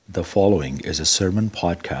The following is a sermon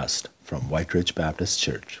podcast from White Ridge Baptist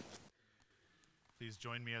Church. Please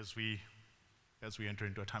join me as we enter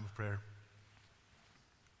into a time of prayer.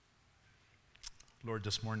 Lord,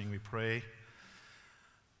 this morning we pray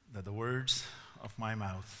that the words of my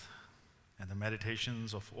mouth and the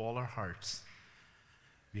meditations of all our hearts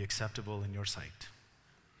be acceptable in your sight.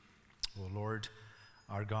 O Lord,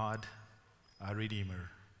 our God, our Redeemer,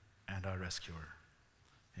 and our Rescuer.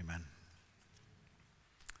 Amen.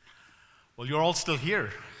 Well, you're all still here,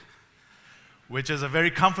 which is a very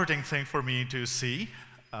comforting thing for me to see.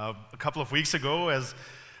 A couple of weeks ago, as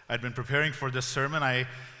I'd been preparing for this sermon, I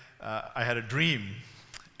had a dream,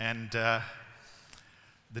 and the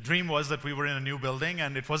dream was that we were in a new building,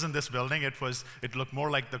 and it wasn't this building. It looked more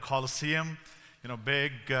like the Colosseum,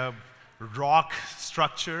 big rock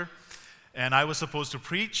structure, and I was supposed to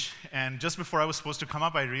preach. And just before I was supposed to come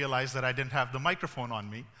up, I realized that I didn't have the microphone on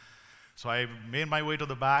me, so I made my way to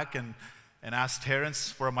the back and asked Terrence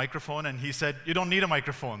for a microphone, and he said, "You don't need a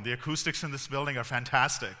microphone. The acoustics in this building are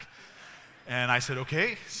fantastic." And I said,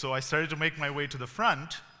 "Okay." So I started to make my way to the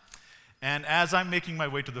front, and as I'm making my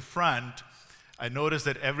way to the front, I noticed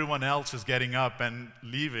that everyone else is getting up and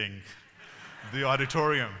leaving the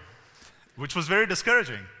auditorium, which was very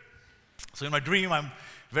discouraging. So in my dream, I'm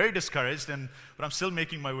very discouraged, but I'm still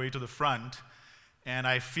making my way to the front, and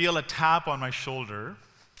I feel a tap on my shoulder,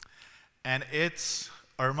 and it's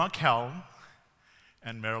Irma Kelm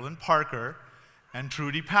and Marilyn Parker and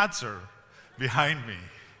Trudy Patzer behind me.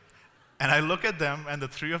 And I look at them, and the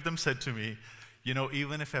three of them said to me,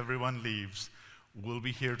 "Even if everyone leaves, we'll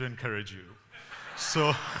be here to encourage you."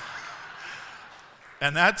 So,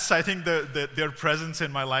 and that's, I think, their presence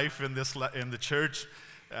in my life in the church.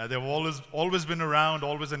 They've always been around,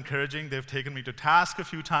 always encouraging. They've taken me to task a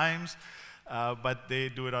few times, but they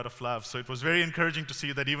do it out of love. So it was very encouraging to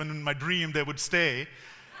see that even in my dream, they would stay,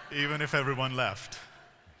 even if everyone left.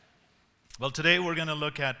 Well, today we're going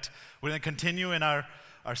to continue in our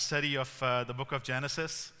study of the book of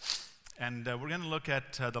Genesis, and we're going to look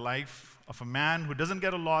at the life of a man who doesn't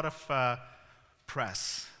get a lot of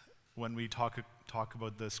press when we talk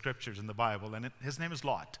about the scriptures in the Bible, and his name is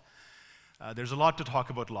Lot. There's a lot to talk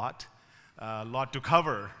about Lot, a lot to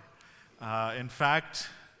cover. In fact,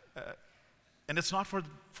 and it's not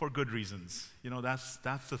for good reasons.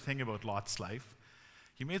 That's the thing about Lot's life.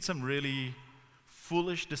 He made some really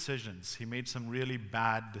foolish decisions. He made some really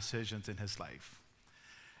bad decisions in his life.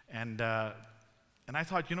 And I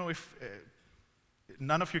thought, if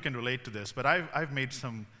none of you can relate to this, but I've made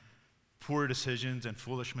some poor decisions and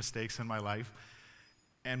foolish mistakes in my life.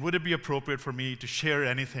 And would it be appropriate for me to share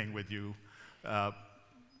anything with you? And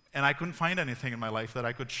I couldn't find anything in my life that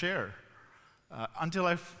I could share until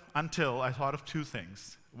I thought of two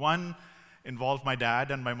things. One involved my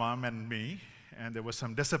dad and my mom and me, and there was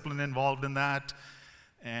some discipline involved in that.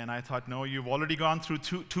 And I thought, no, you've already gone through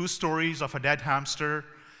two stories of a dead hamster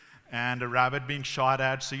and a rabbit being shot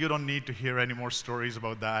at, so you don't need to hear any more stories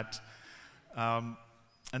about that. And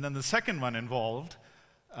then the second one involved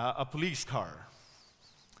a police car.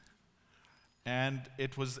 And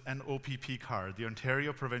it was an OPP car, the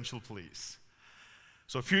Ontario Provincial Police.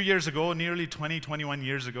 So a few years ago, nearly 21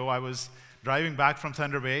 years ago, I was driving back from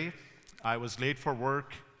Thunder Bay. I was late for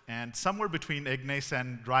work, and somewhere between Ignace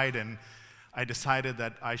and Dryden, I decided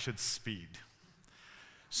that I should speed.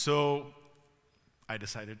 So I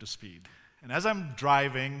decided to speed. And as I'm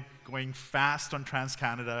driving, going fast on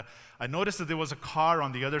Trans-Canada, I noticed that there was a car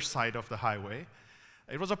on the other side of the highway.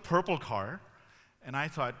 It was a purple car, and I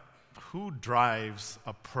thought, who drives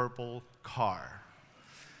a purple car?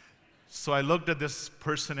 So I looked at this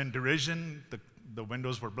person in derision. The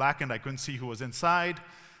windows were blackened. I couldn't see who was inside.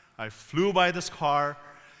 I flew by this car,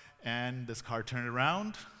 and this car turned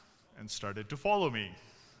around and started to follow me.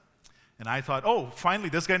 And I thought, oh, finally,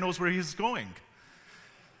 this guy knows where he's going.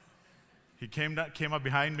 He came up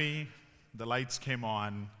behind me, the lights came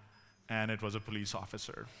on, and it was a police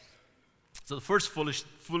officer. So the first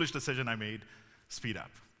foolish decision I made, speed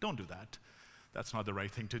up. Don't do that. That's not the right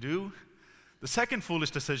thing to do. The second foolish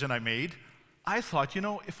decision I made, I thought,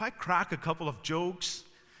 if I crack a couple of jokes,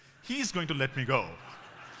 he's going to let me go.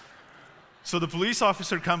 So the police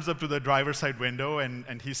officer comes up to the driver's side window,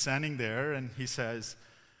 and he's standing there, and he says,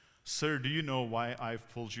 "Sir, do you know why I've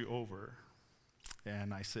pulled you over?"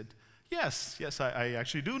 And I said, yes, I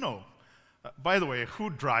actually do know. By the way, who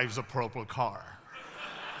drives a purple car?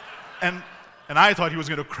 and I thought he was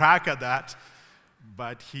going to crack at that,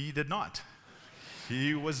 but he did not.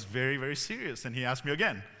 He was very, very serious, and he asked me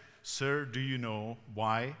again, "Sir, do you know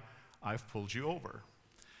why I've pulled you over?"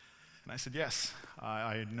 And I said, "Yes,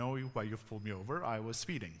 I know why you've pulled me over. I was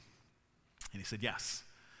speeding." And he said, "Yes."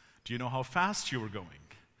 Do you know how fast you were going?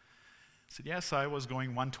 I said, yes, I was going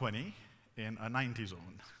 120 in a 90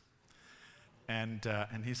 zone.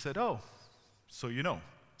 And he said, oh, so you know.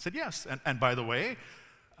 I said, yes. And by the way,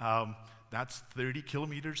 that's 30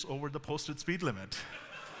 kilometers over the posted speed limit.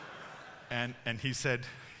 And he said,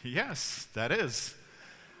 yes, that is.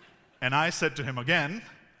 And I said to him again,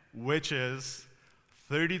 which is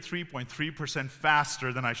 33.3%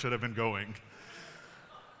 faster than I should have been going.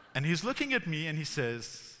 And he's looking at me and he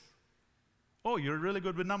says, oh, you're really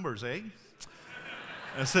good with numbers, eh?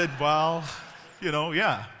 I said, well,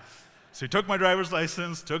 yeah. So he took my driver's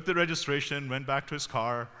license, took the registration, went back to his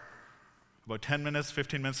car. About 10 minutes,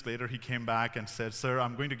 15 minutes later, he came back and said, sir,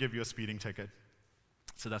 I'm going to give you a speeding ticket.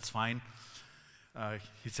 I said, that's fine.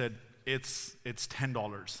 He said, it's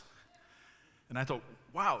 $10. And I thought,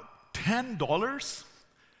 wow, $10?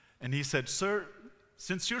 And he said, sir,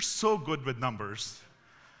 since you're so good with numbers,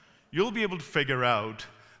 you'll be able to figure out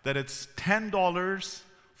that it's $10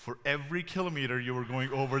 for every kilometer you were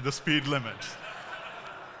going over the speed limit.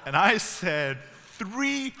 And I said,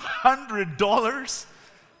 $300?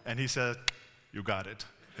 And he said, you got it.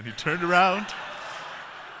 And he turned around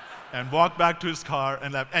and walked back to his car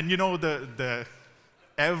and left. And the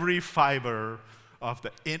every fiber of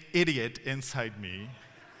the idiot inside me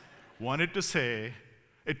wanted to say,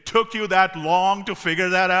 it took you that long to figure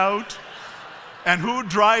that out? And who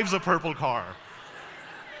drives a purple car?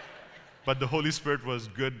 But the Holy Spirit was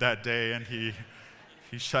good that day, and he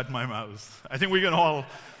shut my mouth. I think we can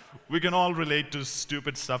all relate to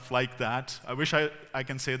stupid stuff like that. I wish I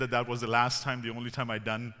can say that was the last time, the only time I'd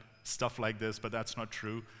done stuff like this, but that's not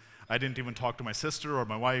true. I didn't even talk to my sister or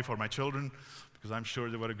my wife or my children, because I'm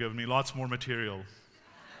sure they would have given me lots more material.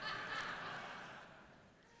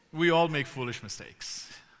 We all make foolish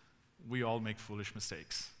mistakes. We all make foolish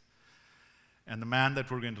mistakes. And the man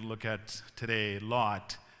that we're going to look at today,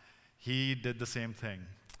 Lot, he did the same thing.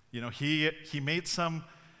 He made some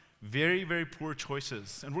very, very poor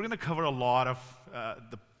choices. And we're going to cover a lot of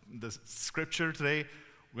the scripture today.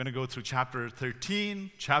 We're going to go through chapter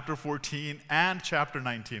 13, chapter 14, and chapter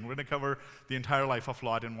 19. We're going to cover the entire life of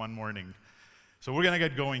Lot in one morning. So we're going to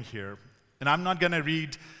get going here. And I'm not going to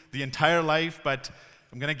read the entire life, but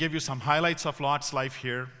I'm going to give you some highlights of Lot's life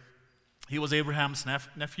here. He was Abraham's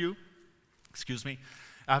nephew.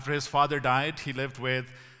 After his father died, he lived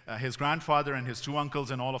with his grandfather and his two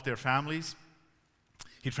uncles and all of their families.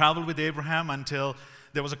 He traveled with Abraham until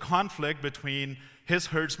there was a conflict between his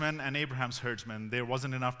herdsmen and Abraham's herdsmen. There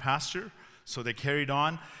wasn't enough pasture, so they carried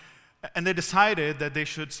on. And they decided that they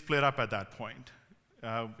should split up at that point.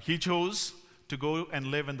 He chose to go and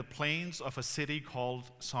live in the plains of a city called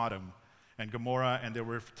Sodom and Gomorrah, and there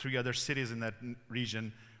were 3 other cities in that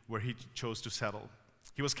region where he chose to settle.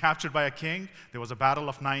 He was captured by a king. There was a battle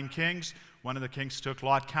of 9 kings. One of the kings took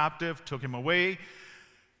Lot captive, took him away.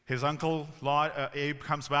 His uncle Abe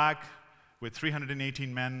comes back with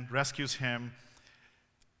 318 men, rescues him.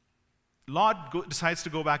 Lot decides to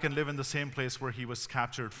go back and live in the same place where he was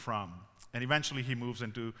captured from. And eventually he moves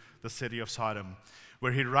into the city of Sodom,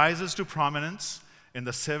 where he rises to prominence in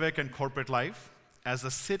the civic and corporate life as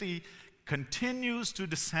the city continues to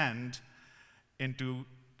descend into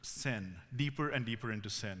sin, deeper and deeper into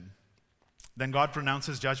sin. Then God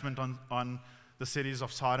pronounces judgment on the cities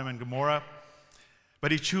of Sodom and Gomorrah,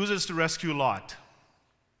 but he chooses to rescue Lot.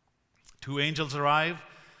 2 angels arrive.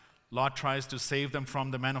 Lot tries to save them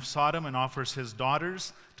from the men of Sodom and offers his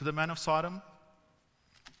daughters to the men of Sodom.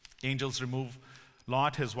 Angels remove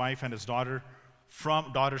Lot, his wife, and his daughters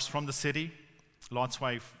from the city. Lot's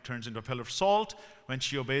wife turns into a pillar of salt when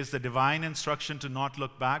she obeys the divine instruction to not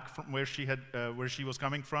look back from where she was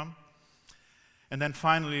coming from. And then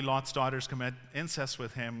finally, Lot's daughters commit incest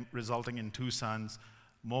with him, resulting in 2 sons,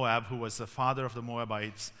 Moab, who was the father of the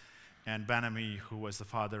Moabites, and Ben-Ammi, who was the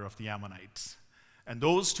father of the Ammonites. And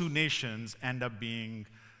those 2 nations end up being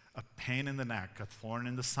a pain in the neck, a thorn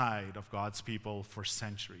in the side of God's people for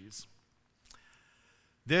centuries.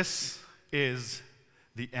 This is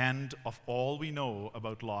the end of all we know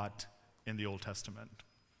about Lot in the Old Testament.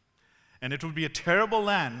 And it would be a terrible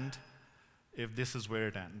end if this is where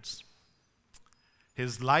it ends.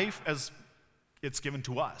 His life, as it's given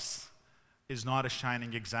to us, is not a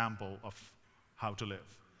shining example of how to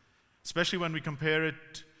live, especially when we compare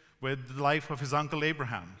it with the life of his uncle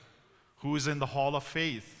Abraham, who is in the Hall of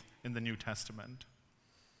Faith in the New Testament.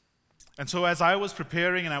 And so as I was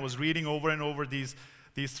preparing and I was reading over and over these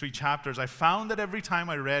 3 chapters, I found that every time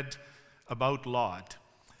I read about Lot,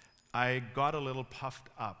 I got a little puffed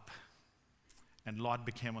up, and Lot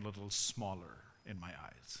became a little smaller in my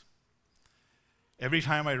eyes. Every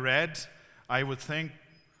time I read, I would think,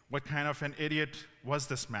 What kind of an idiot was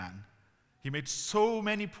this man? He made so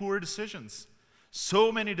many poor decisions,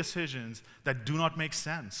 so many decisions that do not make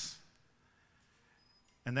sense.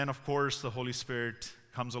 And then, of course, the Holy Spirit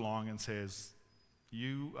comes along and says,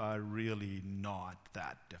 you are really not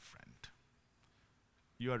that different.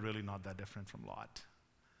 You are really not that different from Lot.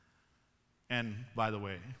 And by the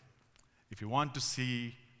way, if you want to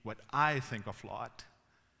see what I think of Lot,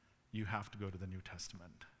 you have to go to the New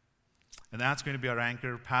Testament. And that's going to be our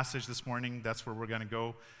anchor passage this morning. That's where we're going to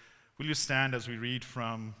go. Will you stand as we read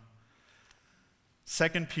from 2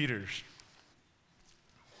 Peter?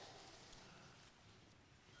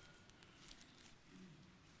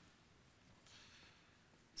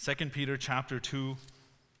 2 Peter chapter 2.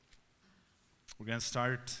 We're going to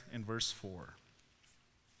start in verse 4.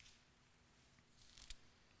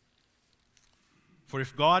 For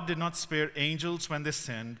if God did not spare angels when they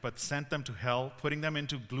sinned, but sent them to hell, putting them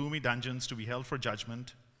into gloomy dungeons to be held for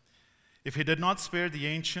judgment, if he did not spare the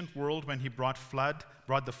ancient world when he brought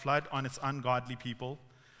the flood on its ungodly people,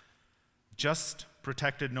 just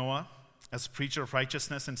protected Noah as preacher of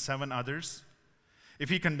righteousness and 7 others, if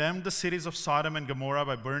he condemned the cities of Sodom and Gomorrah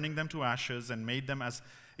by burning them to ashes and made them as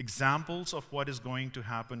examples of what is going to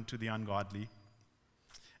happen to the ungodly,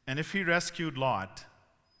 and if he rescued Lot,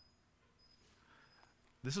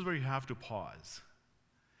 this is where you have to pause.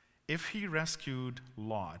 If he rescued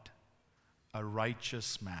Lot, a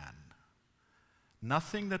righteous man,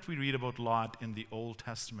 nothing that we read about Lot in the Old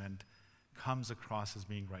Testament comes across as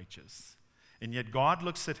being righteous. And yet God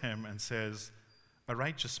looks at him and says, a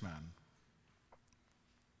righteous man.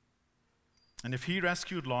 And if he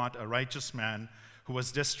rescued Lot, a righteous man, who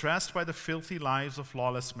was distressed by the filthy lives of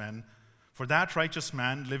lawless men, for that righteous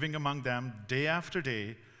man, living among them day after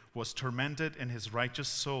day, was tormented in his righteous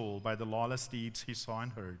soul by the lawless deeds he saw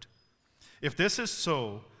and heard. If this is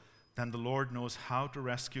so, then the Lord knows how to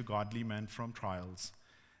rescue godly men from trials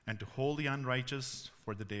and to hold the unrighteous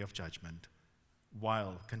for the day of judgment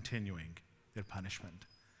while continuing their punishment.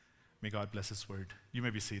 May God bless his word. You may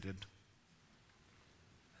be seated.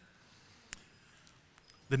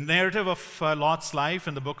 The narrative of Lot's life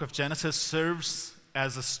in the book of Genesis serves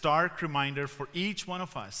as a stark reminder for each one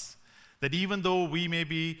of us that even though we may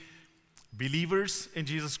be believers in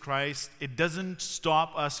Jesus Christ, it doesn't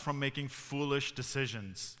stop us from making foolish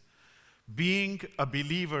decisions. Being a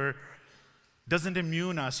believer doesn't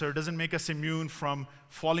immune us or doesn't make us immune from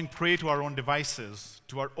falling prey to our own devices,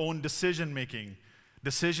 to our own decision-making,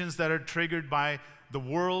 decisions that are triggered by the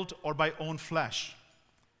world or by own flesh.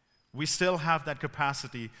 We still have that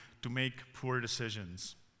capacity to make poor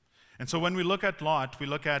decisions. And so when we look at Lot, we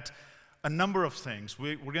look at a number of things.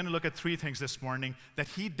 We're going to look at 3 things this morning that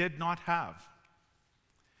he did not have.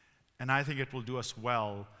 And I think it will do us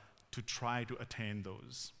well to try to attain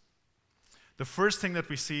those. The first thing that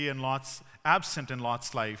we see absent in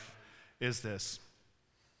Lot's life is this: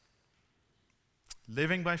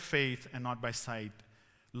 living by faith and not by sight.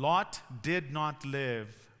 Lot did not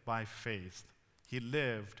live by faith. He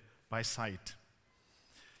lived by sight.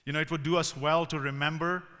 You know, it would do us well to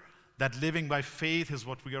remember that living by faith is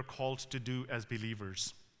what we are called to do as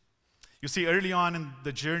believers. You see, early on in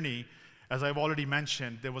the journey, as I've already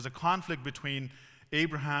mentioned, there was a conflict between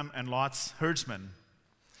Abraham and Lot's herdsmen.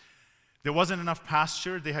 There wasn't enough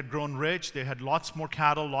pasture. They had grown rich. They had lots more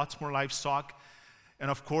cattle, lots more livestock. And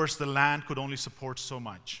of course, the land could only support so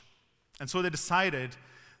much. And so they decided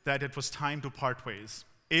that it was time to part ways.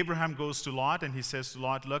 Abraham goes to Lot and he says to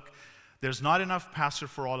Lot, look, there's not enough pasture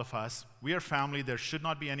for all of us. We are family. There should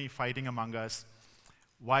not be any fighting among us.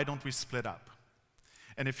 Why don't we split up?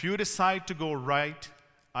 And if you decide to go right,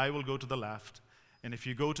 I will go to the left. And if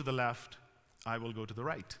you go to the left, I will go to the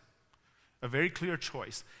right. A very clear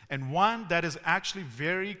choice. And one that is actually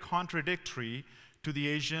very contradictory to the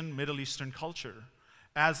Asian Middle Eastern culture.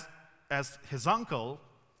 As his uncle,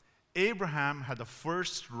 Abraham had the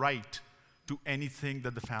first right to anything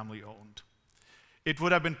that the family owned. It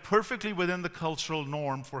would have been perfectly within the cultural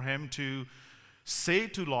norm for him to say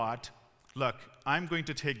to Lot, look, I'm going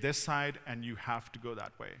to take this side and you have to go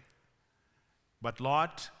that way. But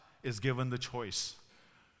Lot is given the choice.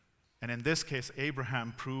 And in this case,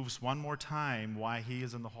 Abraham proves one more time why he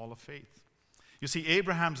is in the hall of faith. You see,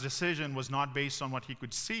 Abraham's decision was not based on what he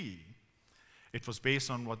could see. It was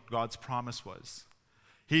based on what God's promise was.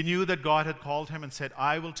 He knew that God had called him and said,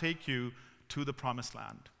 I will take you to the promised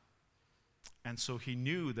land. And so he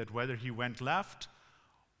knew that whether he went left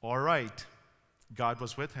or right, God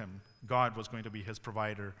was with him. God was going to be his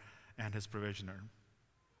provider and his provisioner.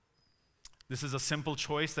 This is a simple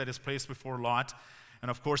choice that is placed before Lot.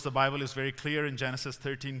 And of course, the Bible is very clear in Genesis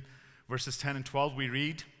 13, verses 10 and 12. We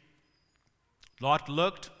read, Lot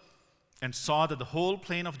looked and saw that the whole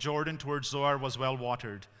plain of Jordan towards Zoar was well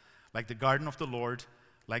watered, like the garden of the Lord,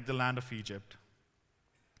 like the land of Egypt.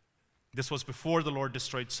 This was before the Lord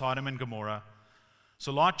destroyed Sodom and Gomorrah.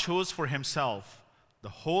 So Lot chose for himself the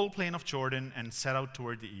whole plain of Jordan and set out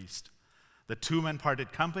toward the east. The two men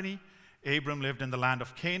parted company. Abram lived in the land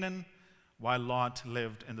of Canaan, while Lot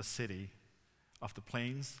lived in the city of the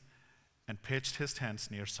plains and pitched his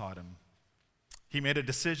tents near Sodom. He made a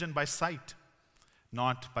decision by sight,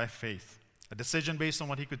 not by faith. A decision based on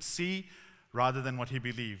what he could see rather than what he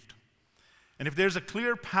believed. And if there's a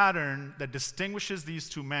clear pattern that distinguishes these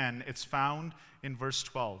two men, it's found in verse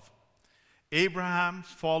 12. Abraham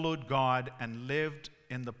followed God and lived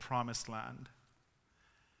in the promised land.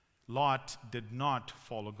 Lot did not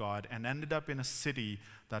follow God and ended up in a city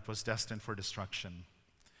that was destined for destruction.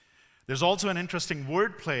 There's also an interesting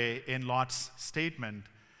wordplay in Lot's statement.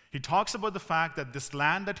 He talks about the fact that this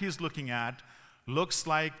land that he's looking at looks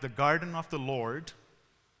like the garden of the Lord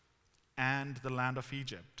and the land of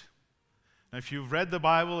Egypt. Now, if you've read the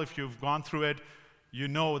Bible, if you've gone through it, you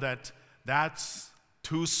know that that's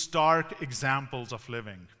two stark examples of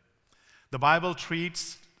living. The Bible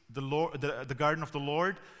treats the garden of the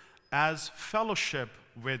Lord as fellowship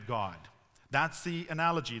with God. That's the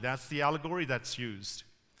analogy, that's the allegory that's used.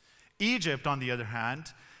 Egypt, on the other hand,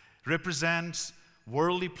 represents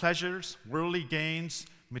worldly pleasures, worldly gains,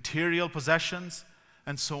 material possessions,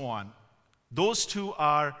 and so on. Those two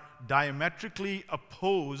are diametrically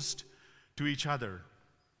opposed to each other.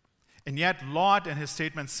 And yet Lot in his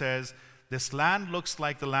statement says, this land looks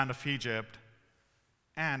like the land of Egypt,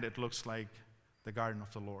 and it looks like the garden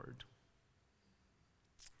of the Lord.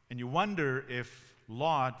 And you wonder if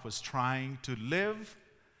Lot was trying to live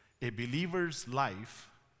a believer's life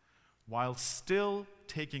while still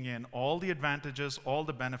taking in all the advantages, all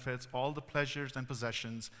the benefits, all the pleasures and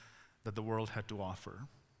possessions that the world had to offer.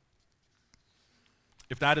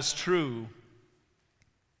 If that is true,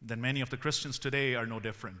 then many of the Christians today are no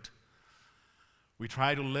different. We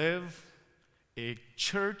try to live a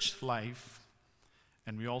church life,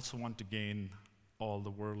 and we also want to gain all the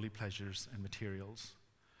worldly pleasures and materials.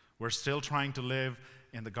 We're still trying to live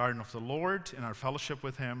in the garden of the Lord, in our fellowship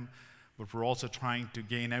with Him, but we're also trying to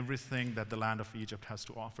gain everything that the land of Egypt has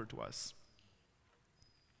to offer to us.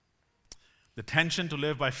 The tension to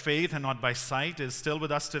live by faith and not by sight is still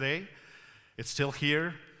with us today. It's still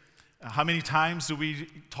here. How many times do we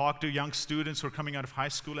talk to young students who are coming out of high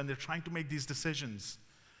school and they're trying to make these decisions?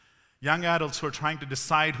 Young adults who are trying to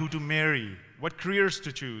decide who to marry, what careers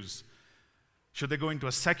to choose. Should they go into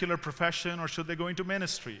a secular profession or should they go into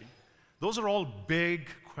ministry? Those are all big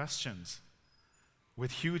questions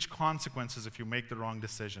with huge consequences if you make the wrong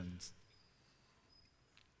decisions.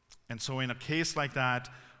 And so in a case like that,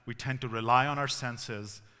 we tend to rely on our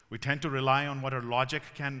senses. We tend to rely on what our logic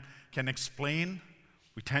can explain.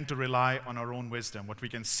 We tend to rely on our own wisdom, what we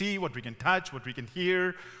can see, what we can touch, what we can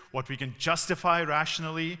hear, what we can justify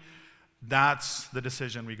rationally. That's the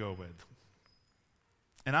decision we go with.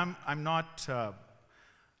 And I'm not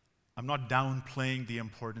downplaying the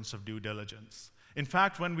importance of due diligence. In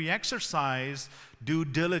fact, when we exercise due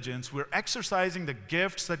diligence, we're exercising the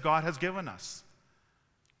gifts that God has given us.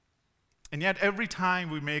 And yet, every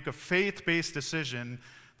time we make a faith-based decision,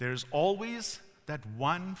 there's always that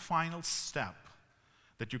one final step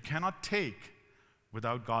that you cannot take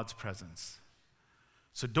without God's presence.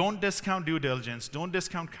 So don't discount due diligence. Don't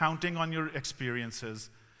discount counting on your experiences.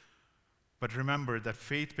 But remember that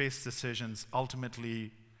faith-based decisions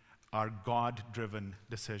ultimately are God-driven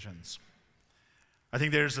decisions. I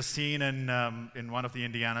think there's a scene in one of the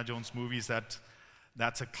Indiana Jones movies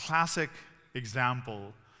that's a classic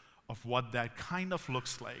example of what that kind of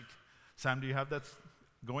looks like. Sam, do you have that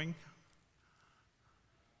going?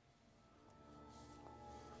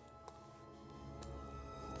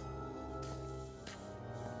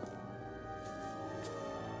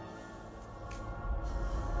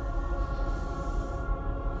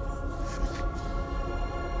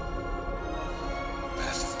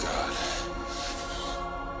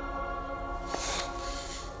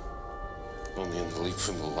 Only in the leap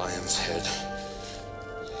from the lion's head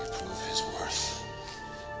will he prove his worth.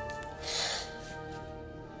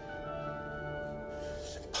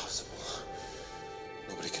 Impossible.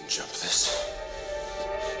 Nobody can jump this.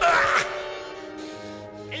 Ah!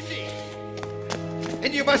 Indy!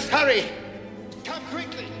 Indy, you must hurry! Come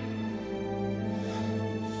quickly!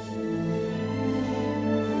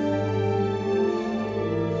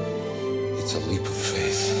 It's a leap of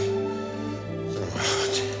faith.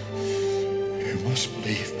 You must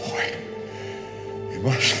believe, boy. You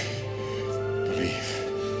must believe.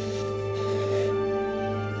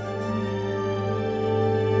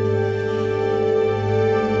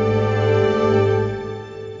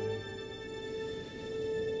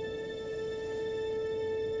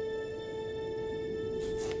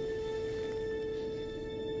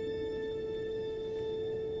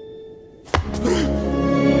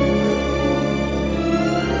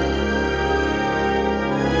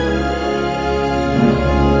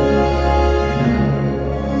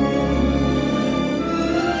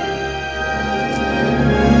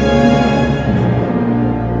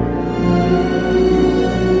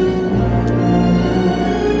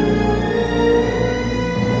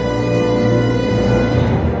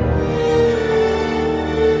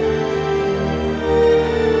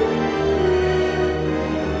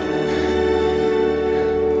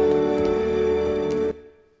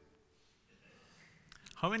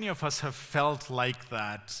 How many of us have felt like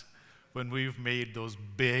that when we've made those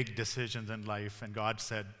big decisions in life and God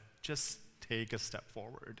said, just take a step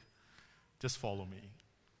forward, just follow me?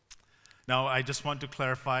 Now, I just want to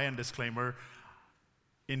clarify and disclaimer,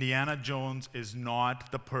 Indiana Jones is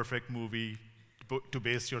not the perfect movie to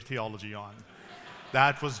base your theology on.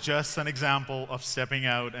 That was just an example of stepping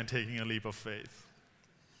out and taking a leap of faith.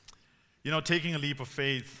 You know, taking a leap of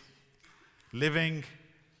faith, living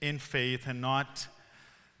in faith and not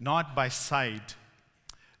by sight,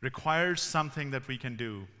 requires something that we can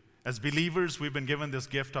do. As believers, we've been given this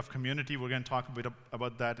gift of community. We're going to talk a bit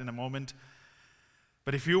about that in a moment.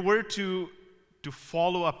 But if you were to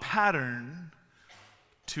follow a pattern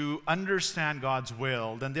to understand God's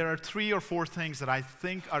will, then there are 3 or 4 things that I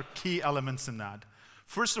think are key elements in that.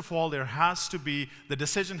 First of all, the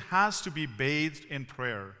decision has to be bathed in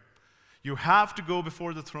prayer. You have to go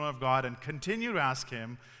before the throne of God and continue to ask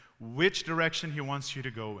Him which direction He wants you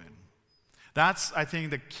to go in. That's, I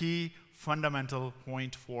think, the key fundamental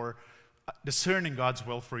point for discerning God's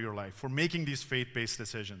will for your life, for making these faith-based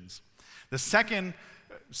decisions. The second,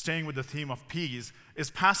 staying with the theme of peace,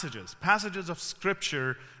 is passages of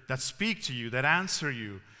Scripture that speak to you, that answer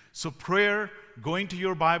you. So prayer, going to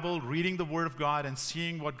your Bible, reading the Word of God, and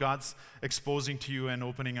seeing what God's exposing to you and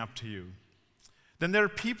opening up to you. Then there are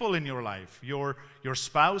people in your life, your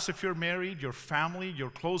spouse if you're married, your family,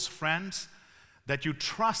 your close friends that you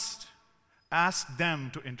trust. Ask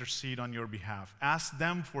them to intercede on your behalf. Ask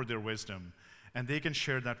them for their wisdom, and they can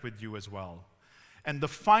share that with you as well. And the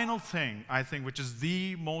final thing, I think, which is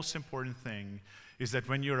the most important thing, is that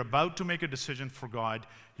when you're about to make a decision for God,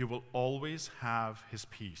 you will always have His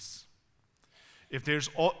peace. If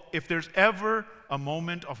there's ever a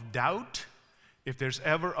moment of doubt, if there's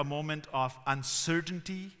ever a moment of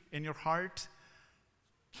uncertainty in your heart,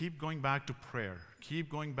 keep going back to prayer. Keep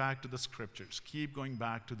going back to the Scriptures. Keep going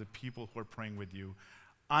back to the people who are praying with you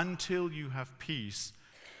until you have peace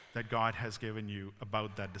that God has given you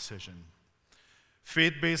about that decision.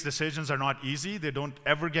 Faith-based decisions are not easy. They don't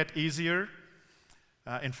ever get easier.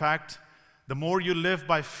 In fact, the more you live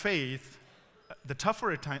by faith, the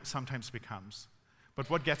tougher it sometimes becomes. But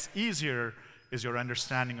what gets easier is your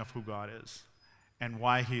understanding of who God is and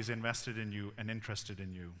why He's invested in you and interested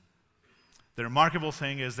in you. The remarkable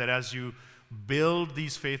thing is that as you build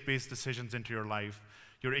these faith-based decisions into your life,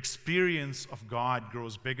 your experience of God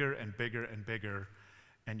grows bigger and bigger and bigger,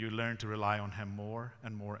 and you learn to rely on Him more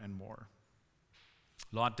and more and more.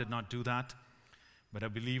 Lot did not do that, but a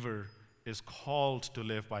believer is called to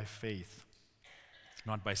live by faith,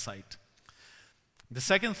 not by sight. The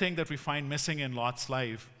second thing that we find missing in Lot's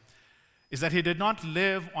life is that he did not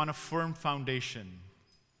live on a firm foundation.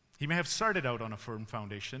 He may have started out on a firm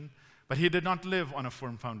foundation, but he did not live on a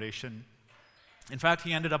firm foundation. In fact,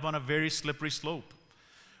 he ended up on a very slippery slope.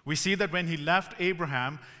 We see that when he left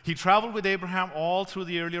Abraham, he traveled with Abraham all through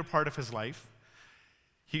the earlier part of his life.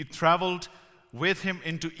 He traveled with him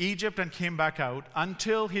into Egypt and came back out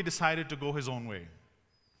until he decided to go his own way.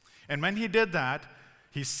 And when he did that,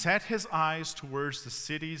 he set his eyes towards the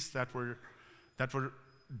cities that were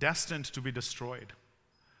destined to be destroyed,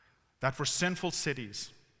 that were sinful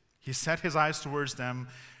cities. He set his eyes towards them,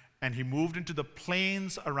 and he moved into the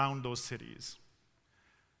plains around those cities.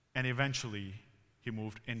 And eventually, he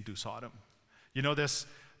moved into Sodom. You know, this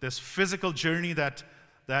physical journey that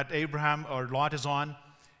Abraham or Lot is on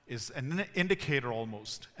is an indicator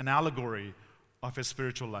almost, an allegory of his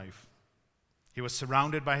spiritual life. He was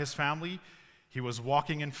surrounded by his family. He was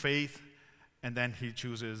walking in faith, and then he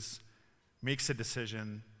makes a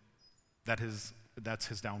decision that's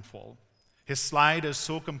his downfall. His slide is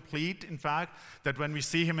so complete, in fact, that when we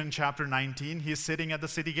see him in chapter 19, he's sitting at the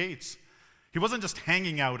city gates. He wasn't just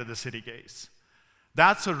hanging out at the city gates.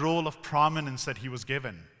 That's a role of prominence that he was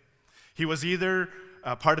given. He was either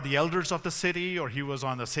part of the elders of the city, or he was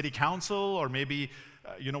on the city council, or maybe,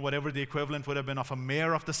 whatever the equivalent would have been of a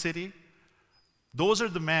mayor of the city. Those are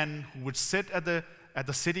the men who would sit at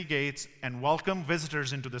the city gates and welcome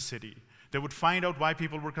visitors into the city. They would find out why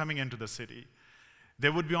people were coming into the city. They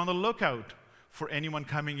would be on the lookout for anyone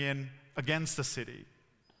coming in against the city.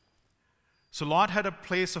 So Lot had a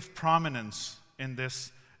place of prominence in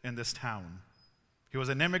this town. He was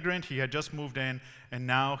an immigrant, he had just moved in, and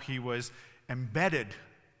now he was embedded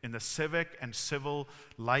in the civic and civil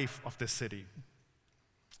life of the city.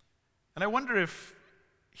 And I wonder if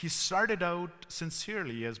he started out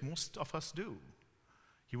sincerely, as most of us do.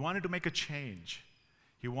 He wanted to make a change.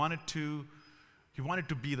 He wanted to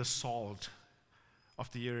be the salt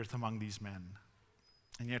of the earth among these men.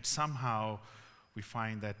 And yet somehow we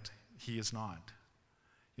find that he is not.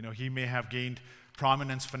 He may have gained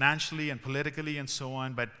prominence financially and politically and so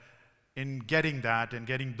on, but in getting that and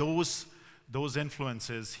getting those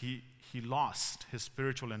influences, he lost his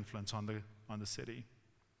spiritual influence on the city.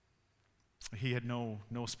 He had no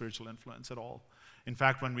spiritual influence at all. In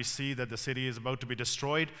fact, when we see that the city is about to be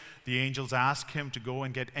destroyed, the angels ask him to go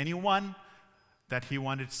and get anyone that he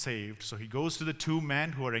wanted saved. So he goes to the two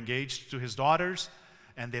men who are engaged to his daughters,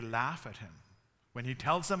 and they laugh at him. When he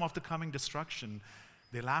tells them of the coming destruction,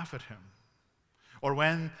 they laugh at him. Or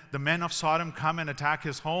when the men of Sodom come and attack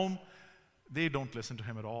his home, they don't listen to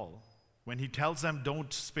him at all. When he tells them,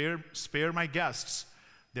 don't spare my guests,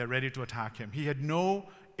 they're ready to attack him. He had no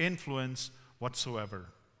influence whatsoever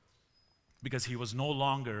because he was no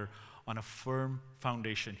longer on a firm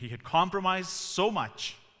foundation. He had compromised so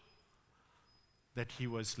much that he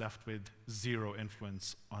was left with zero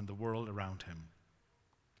influence on the world around him.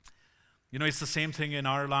 You know, it's the same thing in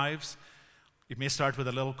our lives. It may start with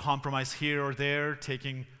a little compromise here or there,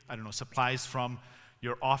 taking, supplies from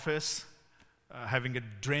your office, having a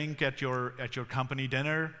drink at your company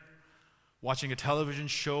dinner, watching a television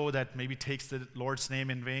show that maybe takes the Lord's name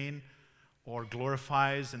in vain or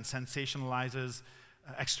glorifies and sensationalizes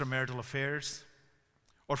extramarital affairs,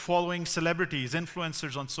 or following celebrities,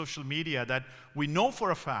 influencers on social media that we know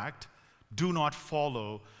for a fact do not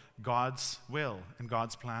follow God's will and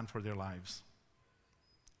God's plan for their lives.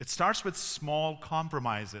 It starts with small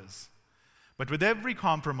compromises. But with every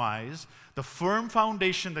compromise, the firm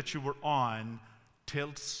foundation that you were on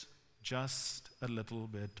tilts just a little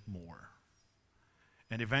bit more.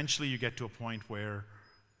 And eventually you get to a point where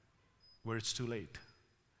it's too late.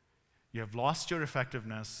 You have lost your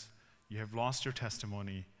effectiveness, you have lost your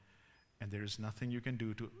testimony, and there is nothing you can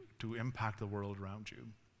do to impact the world around you.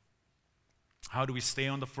 How do we stay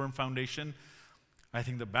on the firm foundation? I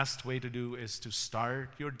think the best way to do is to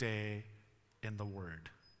start your day in the Word.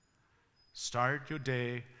 Start your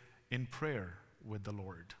day in prayer with the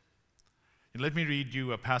Lord. And let me read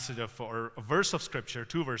you a passage or a verse of Scripture,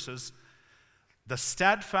 2 verses. The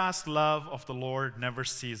steadfast love of the Lord never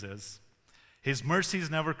ceases. His mercies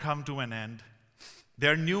never come to an end. They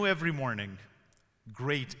are new every morning.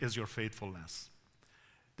 Great is your faithfulness.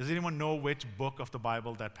 Does anyone know which book of the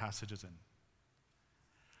Bible that passage is in?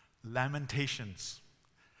 Lamentations.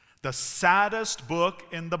 The saddest book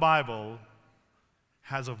in the Bible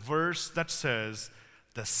has a verse that says,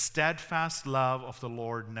 the steadfast love of the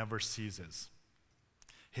Lord never ceases.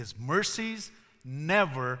 His mercies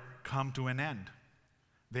never come to an end.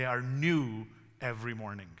 They are new every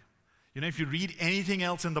morning. You know, if you read anything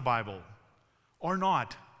else in the Bible, or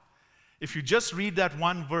not, if you just read that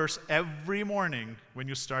one verse every morning when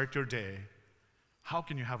you start your day, how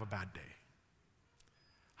can you have a bad day?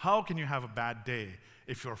 How can you have a bad day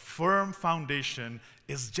if your firm foundation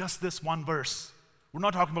is just this one verse? We're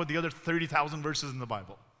not talking about the other 30,000 verses in the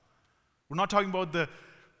Bible. We're not talking about the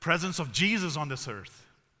presence of Jesus on this earth.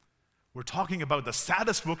 We're talking about the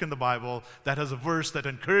saddest book in the Bible that has a verse that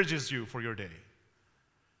encourages you for your day.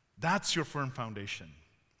 That's your firm foundation.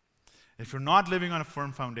 If you're not living on a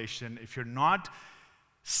firm foundation, if you're not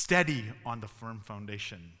steady on the firm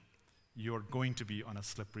foundation, you're going to be on a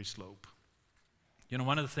slippery slope. You know,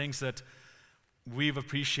 one of the things that we've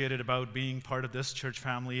appreciated about being part of this church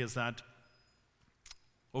family is that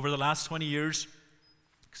over the last 20 years,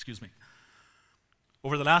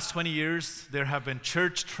 there have been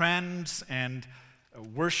church trends and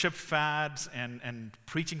worship fads and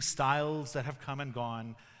preaching styles that have come and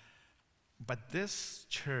gone. But this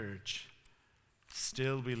church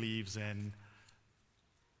still believes in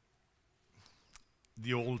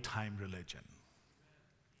the old-time religion.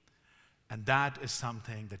 And that is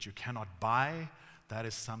something that you cannot buy. That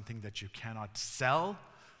is something that you cannot sell.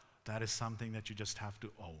 That is something that you just have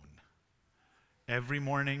to own. Every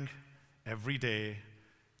morning, every day,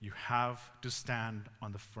 you have to stand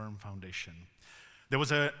on the firm foundation. There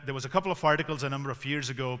was a couple of articles a number of years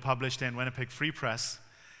ago published in Winnipeg Free Press,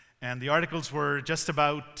 and the articles were just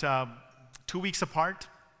about 2 weeks apart.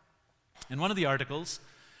 And one of the articles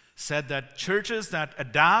said that churches that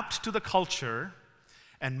adapt to the culture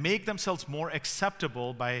and make themselves more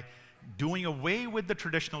acceptable by doing away with the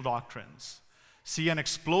traditional doctrines see an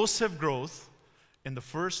explosive growth in the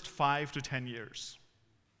first 5 to 10 years.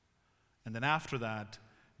 And then after that,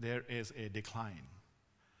 there is a decline.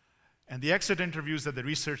 And the exit interviews that the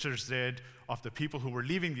researchers did of the people who were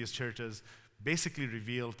leaving these churches basically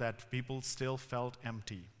revealed that people still felt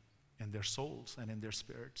empty in their souls and in their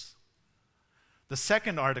spirits. The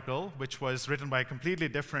second article, which was written by a completely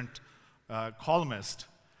different columnist,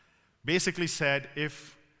 basically said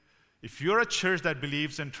if you're a church that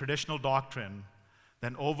believes in traditional doctrine,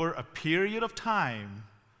 then over a period of time,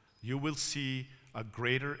 you will see a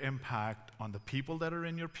greater impact on the people that are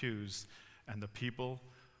in your pews and the people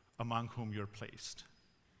among whom you're placed.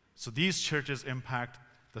 So these churches impact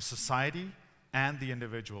the society and the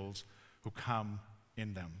individuals who come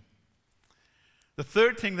in them. The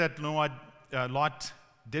third thing that Lot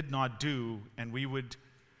did not do, and we would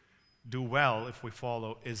do well if we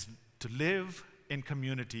follow, is to live in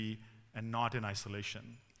community and not in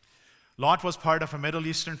isolation. Lot was part of a Middle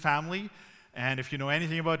Eastern family, and if you know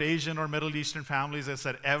anything about Asian or Middle Eastern families, it's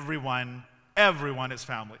that everyone is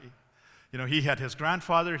family. You know, he had his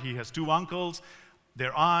grandfather, he has two uncles,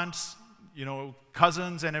 their aunts,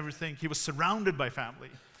 cousins and everything. He was surrounded by family.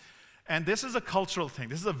 And this is a cultural thing.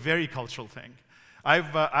 This is a very cultural thing.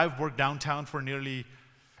 I've worked downtown for nearly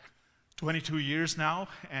 22 years now,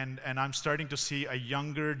 and I'm starting to see a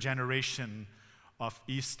younger generation of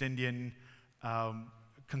East Indian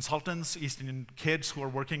consultants, East Indian kids who are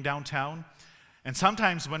working downtown. And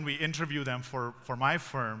sometimes when we interview them for my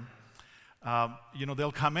firm,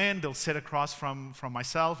 they'll come in, they'll sit across from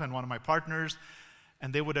myself and one of my partners,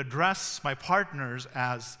 and they would address my partners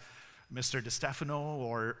as Mr. DeStefano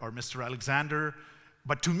or Mr. Alexander.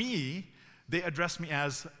 But to me, they address me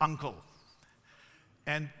as uncle.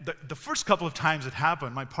 And the first couple of times it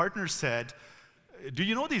happened, my partner said, "Do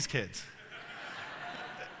you know these kids?"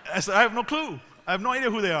 I said, "I have no clue. I have no idea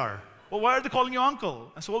who they are." "Well, why are they calling you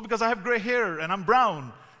uncle?" I said, "Well, because I have gray hair and I'm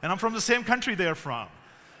brown and I'm from the same country they're from."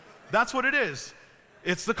 That's what it is.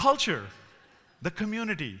 It's the culture, the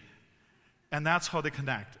community, and that's how they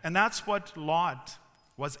connect. And that's what Lot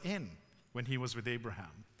was in when he was with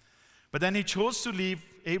Abraham. But then he chose to leave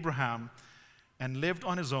Abraham and lived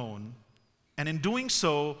on his own. And in doing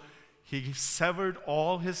so, he severed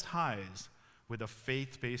all his ties with a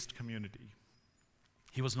faith-based community.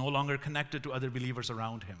 He was no longer connected to other believers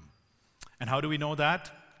around him. And how do we know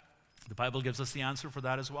that? The Bible gives us the answer for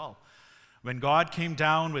that as well. When God came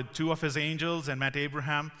down with two of his angels and met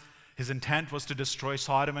Abraham, his intent was to destroy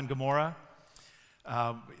Sodom and Gomorrah.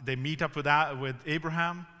 They meet up with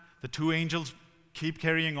Abraham. The two angels keep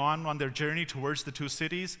carrying on their journey towards the two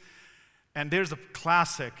cities. And there's a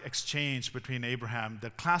classic exchange between Abraham,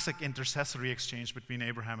 the classic intercessory exchange between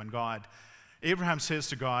Abraham and God. Abraham says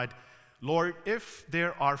to God, "Lord, if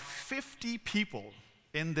there are 50 people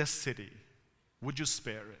in this city, would you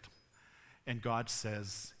spare it?" And God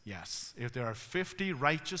says, "Yes. If there are 50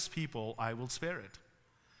 righteous people, I will spare it."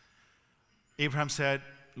 Abraham said,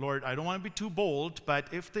 "Lord, I don't want to be too bold,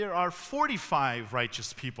 but if there are 45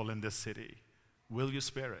 righteous people in this city, will you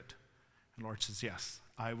spare it?" And the Lord says, "Yes,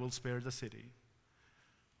 I will spare the city."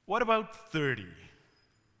 "What about 30?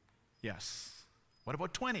 Yes. What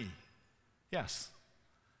about 20? Yes.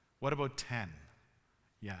 What about 10?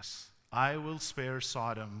 Yes. I will spare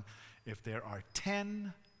Sodom if there are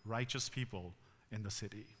 10 righteous people in the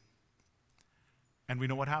city." And we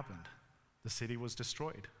know what happened. The city was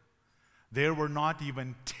destroyed. There were not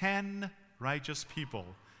even 10 righteous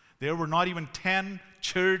people. There were not even 10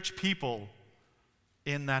 church people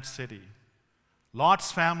in that city.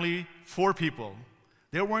 Lot's family, 4 people.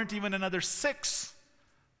 There weren't even another 6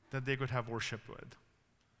 that they could have worship with.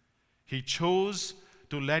 He chose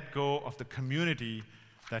to let go of the community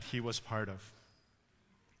that he was part of.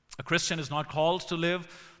 A Christian is not called to live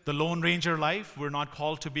the Lone Ranger life. We're not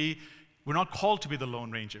called to be the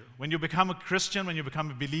Lone Ranger. When you become a Christian, when you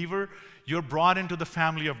become a believer, you're brought into the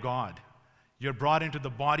family of God. You're brought into the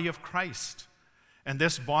body of Christ. And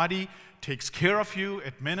this body takes care of you,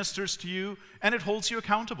 it ministers to you, and it holds you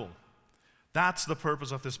accountable. That's the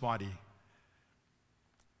purpose of this body.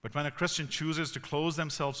 But when a Christian chooses to close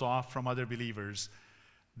themselves off from other believers,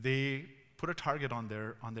 they put a target on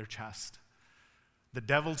their chest. The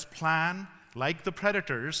devil's plan, like the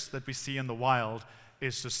predators that we see in the wild,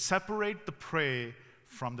 is to separate the prey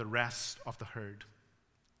from the rest of the herd.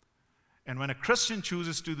 And when a Christian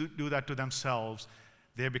chooses to do that to themselves,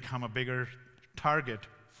 they become a bigger target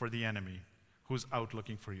for the enemy who's out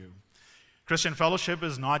looking for you. Christian fellowship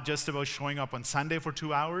is not just about showing up on Sunday for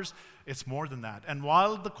 2 hours, it's more than that. And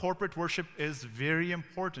while the corporate worship is very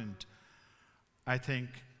important, I think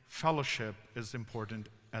fellowship is important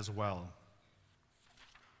as well.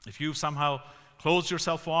 If you've somehow closed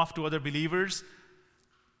yourself off to other believers,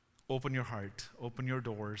 open your heart, open your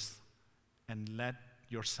doors, and let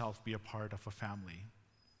yourself be a part of a family.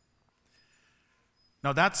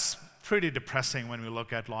 Now that's pretty depressing when we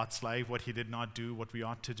look at Lot's life, what he did not do, what we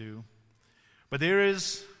ought to do. But there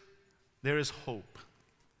is hope.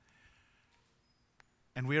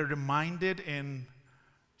 And we are reminded in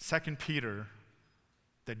 2 Peter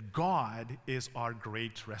that God is our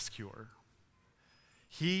great rescuer.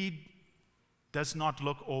 He does not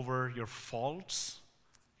look over your faults,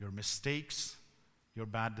 your mistakes, your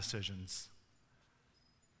bad decisions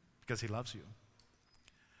because he loves you.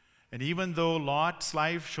 And even though Lot's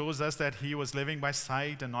life shows us that he was living by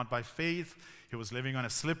sight and not by faith, he was living on a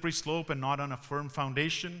slippery slope and not on a firm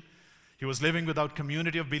foundation, he was living without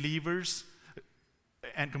community of believers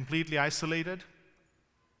and completely isolated,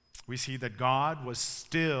 we see that God was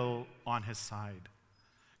still on his side.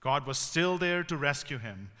 God was still there to rescue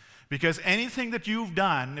him. Because anything that you've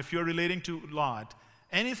done, if you're relating to Lot,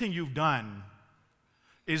 anything you've done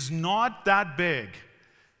is not that big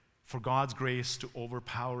for God's grace to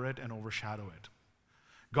overpower it and overshadow it.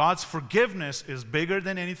 God's forgiveness is bigger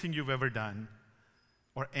than anything you've ever done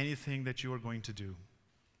or anything that you are going to do.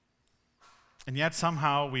 And yet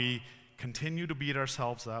somehow we continue to beat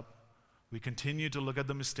ourselves up. We continue to look at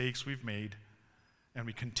the mistakes we've made, and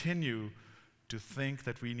we continue to think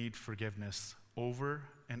that we need forgiveness over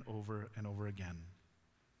and over and over again.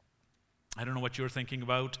 I don't know what you're thinking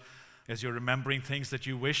about as you're remembering things that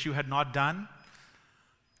you wish you had not done.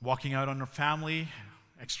 Walking out on your family,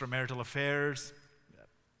 extramarital affairs,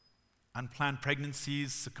 unplanned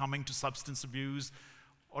pregnancies, succumbing to substance abuse,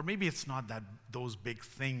 or maybe it's not those big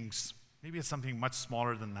things. Maybe it's something much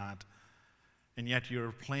smaller than that. And yet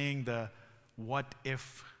you're playing the what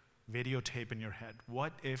if videotape in your head.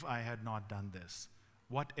 What if I had not done this?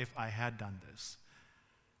 What if I had done this?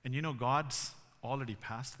 And you know, God's already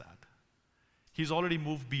past that. He's already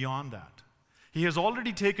moved beyond that. He has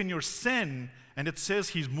already taken your sin, and it says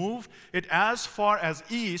he's moved it as far as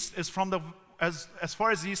east is from the as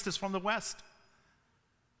far as east is from the west.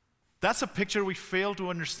 That's a picture we fail to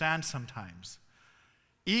understand sometimes.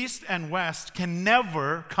 East and west can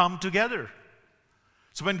never come together.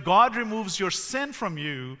 So when God removes your sin from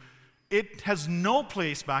you, it has no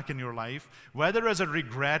place back in your life, whether as a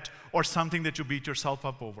regret or something that you beat yourself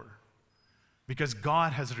up over, because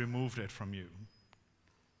God has removed it from you.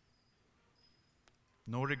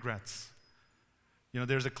 No regrets. You know,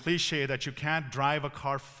 there's a cliche that you can't drive a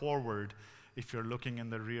car forward if you're looking in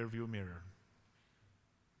the rear view mirror.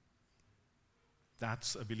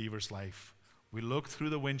 That's a believer's life. We look through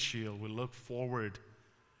the windshield, we look forward,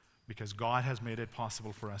 because God has made it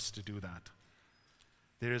possible for us to do that.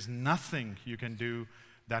 There is nothing you can do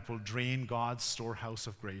that will drain God's storehouse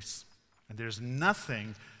of grace. And there's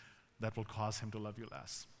nothing that will cause him to love you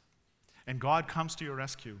less. And God comes to your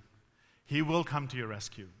rescue. He will come to your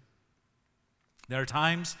rescue. There are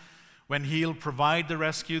times when he'll provide the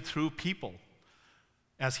rescue through people,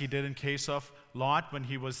 as he did in case of Lot when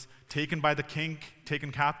he was taken by the king,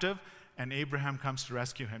 taken captive, and Abraham comes to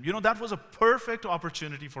rescue him. You know, that was a perfect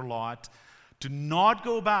opportunity for Lot to not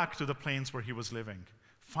go back to the plains where he was living.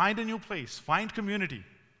 Find a new place, find community.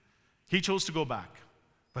 He chose to go back.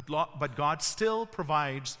 But God still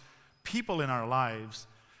provides people in our lives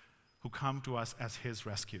who come to us as his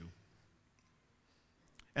rescue.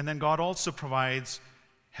 And then God also provides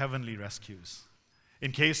heavenly rescues.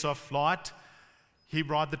 In case of Lot, he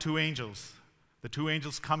brought the two angels. The two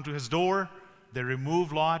angels come to his door. They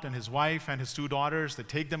remove Lot and his wife and his two daughters. They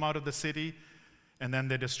take them out of the city, and then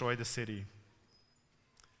they destroy the city.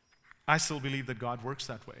 I still believe that God works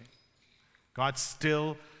that way. God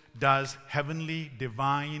still does heavenly,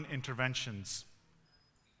 divine interventions.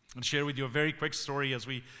 I'll share with you a very quick story as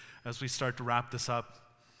we start to wrap this up.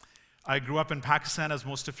 I grew up in Pakistan, as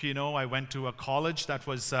most of you know. I went to a college that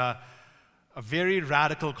was a very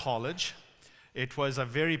radical college. It was a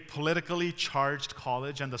very politically charged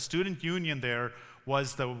college, and the student union there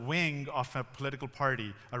was the wing of a political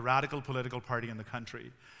party, a radical political party in the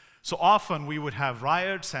country. So often we would have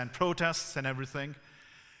riots and protests and everything,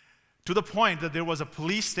 to the point that there was a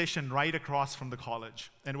police station right across from the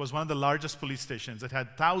college. And it was one of the largest police stations. It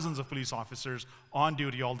had thousands of police officers on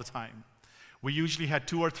duty all the time. We usually had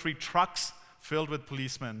 2 or 3 trucks filled with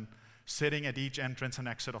policemen sitting at each entrance and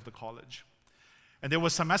exit of the college. And there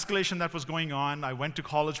was some escalation that was going on. I went to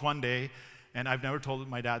college one day, and I've never told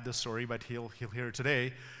my dad this story, but he'll hear it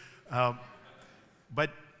today.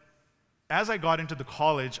 But as I got into the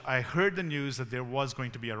college, I heard the news that there was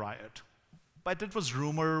going to be a riot. But it was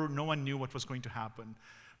rumor. No one knew what was going to happen.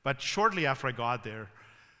 But shortly after I got there,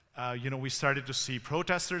 we started to see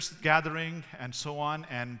protesters gathering and so on,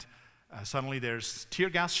 and suddenly there's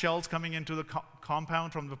tear gas shells coming into the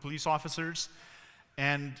compound from the police officers.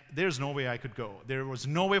 And there's no way I could go. There was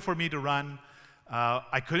no way for me to run.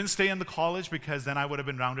 I couldn't stay in the college because then I would have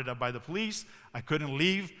been rounded up by the police. I couldn't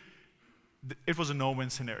leave. It was a no-win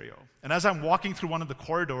scenario. And as I'm walking through one of the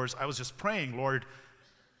corridors, I was just praying, Lord,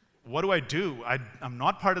 what do I do? I'm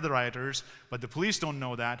not part of the rioters, but the police don't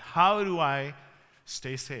know that. How do I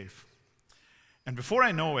stay safe? And before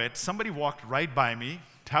I know it, somebody walked right by me,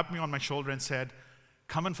 tapped me on my shoulder and said,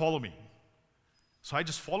 come and follow me. So I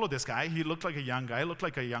just followed this guy. He looked like a young guy, looked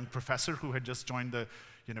like a young professor who had just joined the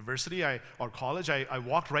university or college. I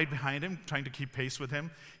walked right behind him, trying to keep pace with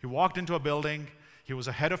him. He walked into a building. He was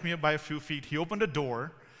ahead of me by a few feet. He opened a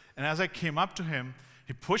door, and as I came up to him,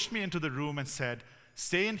 he pushed me into the room and said,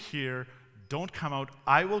 "Stay in here, don't come out.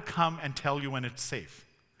 I will come and tell you when it's safe."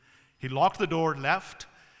 He locked the door, left,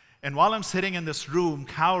 and while I'm sitting in this room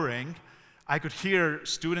cowering, I could hear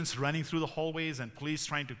students running through the hallways and police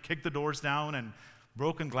trying to kick the doors down and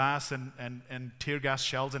broken glass and tear gas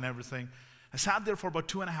shells and everything. I sat there for about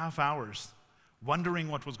 2.5 hours, wondering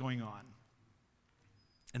what was going on.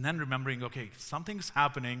 And then remembering, okay, something's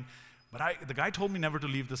happening, but the guy told me never to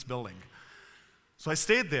leave this building. So I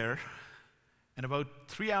stayed there, and about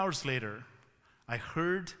 3 hours later, I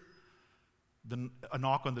heard a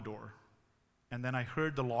knock on the door, and then I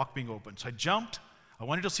heard the lock being opened. So I jumped. I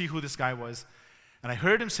wanted to see who this guy was, and I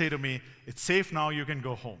heard him say to me, "It's safe now, you can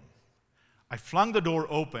go home." I flung the door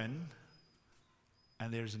open,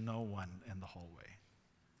 and there's no one in the hallway.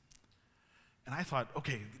 And I thought,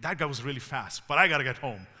 okay, that guy was really fast, but I got to get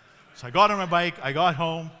home. So I got on my bike, I got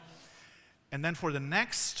home, and then for the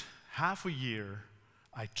next half a year,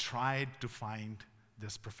 I tried to find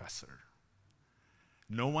this professor.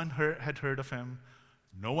 No one had heard of him.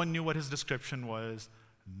 No one knew what his description was.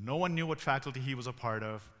 No one knew what faculty he was a part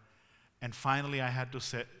of. And finally, I had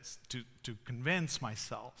to convince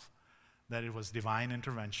myself that it was divine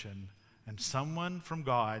intervention and someone from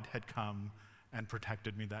God had come and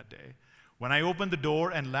protected me that day. When I opened the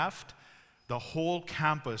door and left, the whole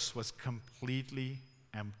campus was completely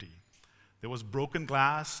empty. There was broken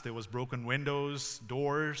glass, there was broken windows,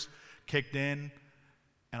 doors kicked in,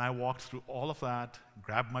 and I walked through all of that,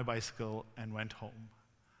 grabbed my bicycle, and went home.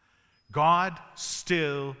 God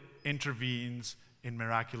still intervenes in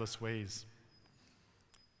miraculous ways.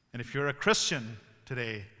 And if you're a Christian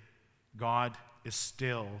today, God is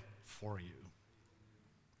still for you.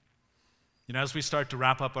 You know, as we start to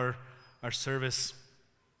wrap up our service,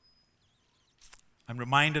 I'm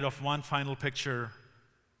reminded of one final picture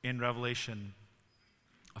in Revelation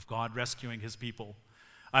of God rescuing his people.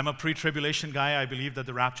 I'm a pre-tribulation guy. I believe that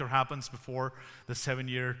the rapture happens before the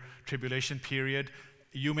 7-year tribulation period.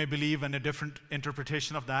 You may believe in a different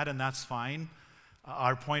interpretation of that, and that's fine.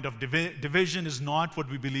 Our point of division is not what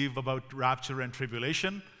we believe about rapture and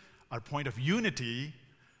tribulation. Our point of unity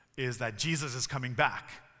is that Jesus is coming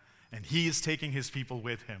back, and he is taking his people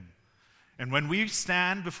with him. And when we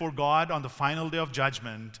stand before God on the final day of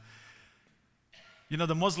judgment, you know,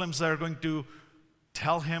 the Muslims are going to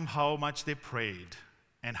tell him how much they prayed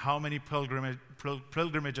and how many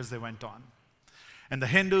pilgrimages they went on. And the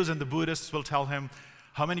Hindus and the Buddhists will tell him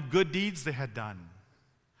how many good deeds they had done.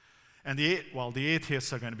 And the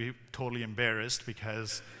atheists are going to be totally embarrassed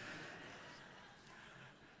because...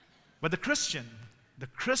 But the Christian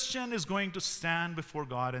is going to stand before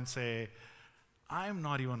God and say, I'm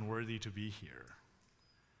not even worthy to be here.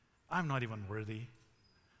 I'm not even worthy.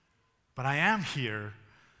 But I am here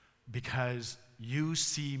because you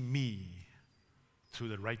see me through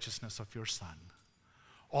the righteousness of your Son.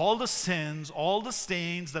 All the sins, all the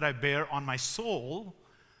stains that I bear on my soul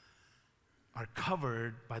are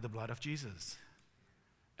covered by the blood of Jesus.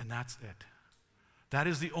 And that's it. That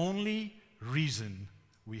is the only reason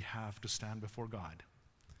we have to stand before God.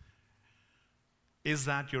 Is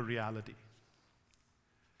that your reality?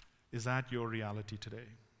 Is that your reality today?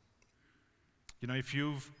 You know, if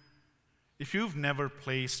you've never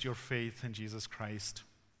placed your faith in Jesus Christ,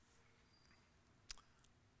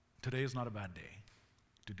 today is not a bad day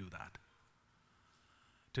to do that.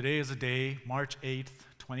 Today is a day, March 8th,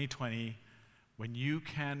 2020, when you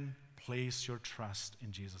can place your trust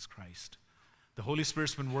in Jesus Christ. The Holy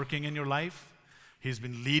Spirit's been working in your life. He's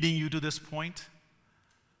been leading you to this point.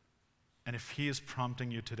 And if he is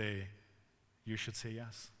prompting you today, you should say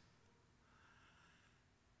yes.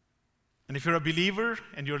 And if you're a believer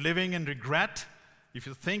and you're living in regret, if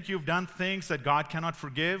you think you've done things that God cannot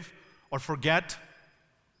forgive or forget,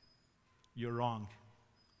 you're wrong.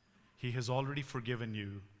 He has already forgiven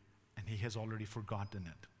you, and he has already forgotten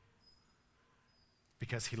it.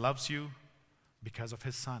 Because he loves you because of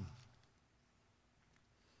his Son.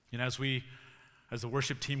 You know, as the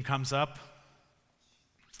worship team comes up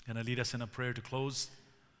and lead us in a prayer to close,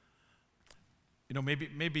 you know,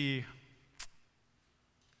 maybe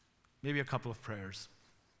a couple of prayers.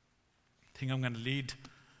 I think I'm going to lead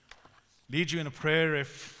you in a prayer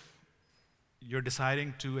if you're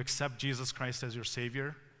deciding to accept Jesus Christ as your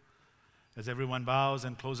Savior. As everyone bows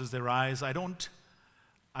and closes their eyes,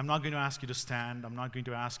 I'm not going to ask you to stand. I'm not going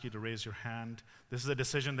to ask you to raise your hand. This is a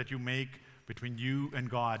decision that you make between you and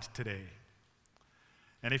God today.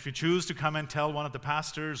 And if you choose to come and tell one of the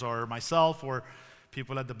pastors or myself or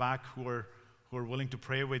people at the back who are willing to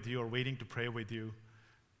pray with you or waiting to pray with you,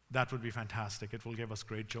 that would be fantastic. It will give us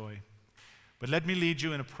great joy. But let me lead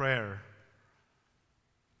you in a prayer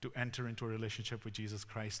to enter into a relationship with Jesus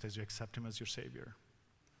Christ as you accept him as your Savior.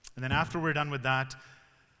 And then after we're done with that,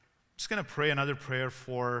 I'm just going to pray another prayer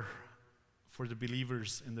for the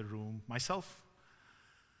believers in the room, myself,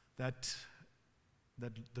 that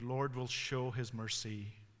the Lord will show his mercy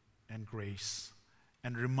and grace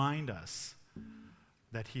and remind us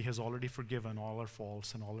that he has already forgiven all our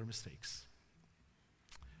faults and all our mistakes.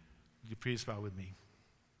 Would you please bow with me?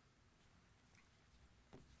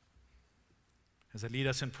 As I lead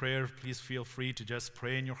us in prayer, please feel free to just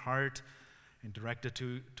pray in your heart and direct it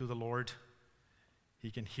to the Lord.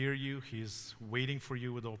 He can hear you. He's waiting for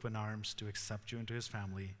you with open arms to accept you into his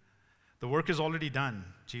family. The work is already done.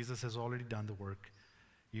 Jesus has already done the work.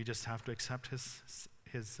 You just have to accept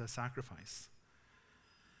his sacrifice.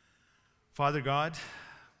 Father God,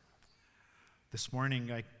 this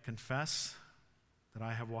morning I confess that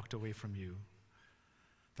I have walked away from you,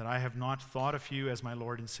 that I have not thought of you as my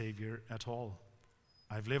Lord and Savior at all.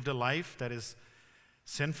 I've lived a life that is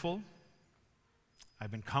sinful.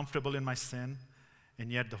 I've been comfortable in my sin,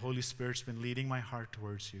 and yet the Holy Spirit's been leading my heart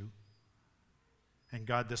towards you. And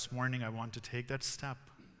God, this morning I want to take that step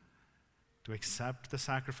to accept the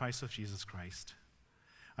sacrifice of Jesus Christ.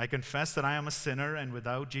 I confess that I am a sinner, and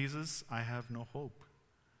without Jesus, I have no hope.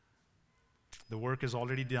 The work is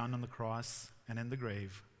already done on the cross and in the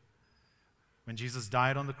grave. When Jesus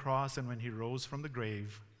died on the cross and when he rose from the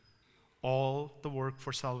grave, all the work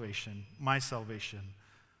for salvation, my salvation,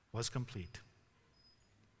 was complete.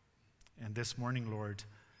 And this morning, Lord,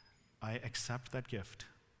 I accept that gift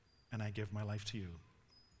and I give my life to you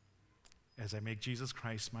as I make Jesus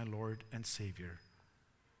Christ my Lord and Savior.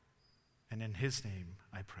 And in his name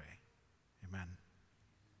I pray. Amen.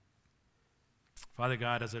 Father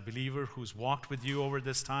God, as a believer who's walked with you over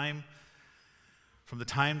this time, from the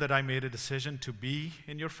time that I made a decision to be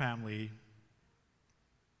in your family,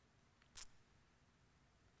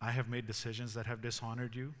 I have made decisions that have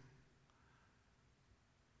dishonored you.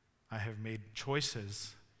 I have made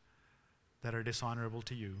choices that are dishonorable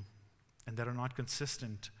to you and that are not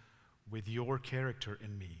consistent with your character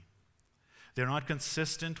in me. They're not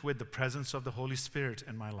consistent with the presence of the Holy Spirit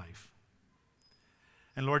in my life.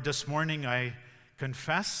 And Lord, this morning I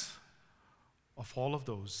confess of all of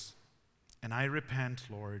those, and I repent,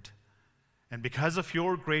 Lord, and because of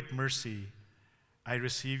your great mercy, I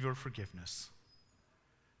receive your forgiveness.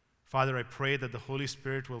 Father, I pray that the Holy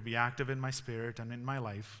Spirit will be active in my spirit and in my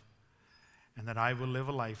life, and that I will live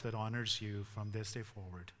a life that honors you from this day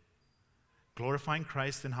forward, glorifying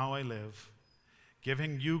Christ in how I live,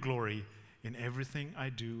 giving you glory in everything I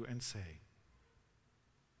do and say.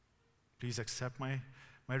 Please accept my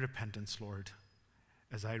repentance, Lord,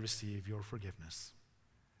 as I receive your forgiveness.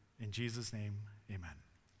 In Jesus' name, amen.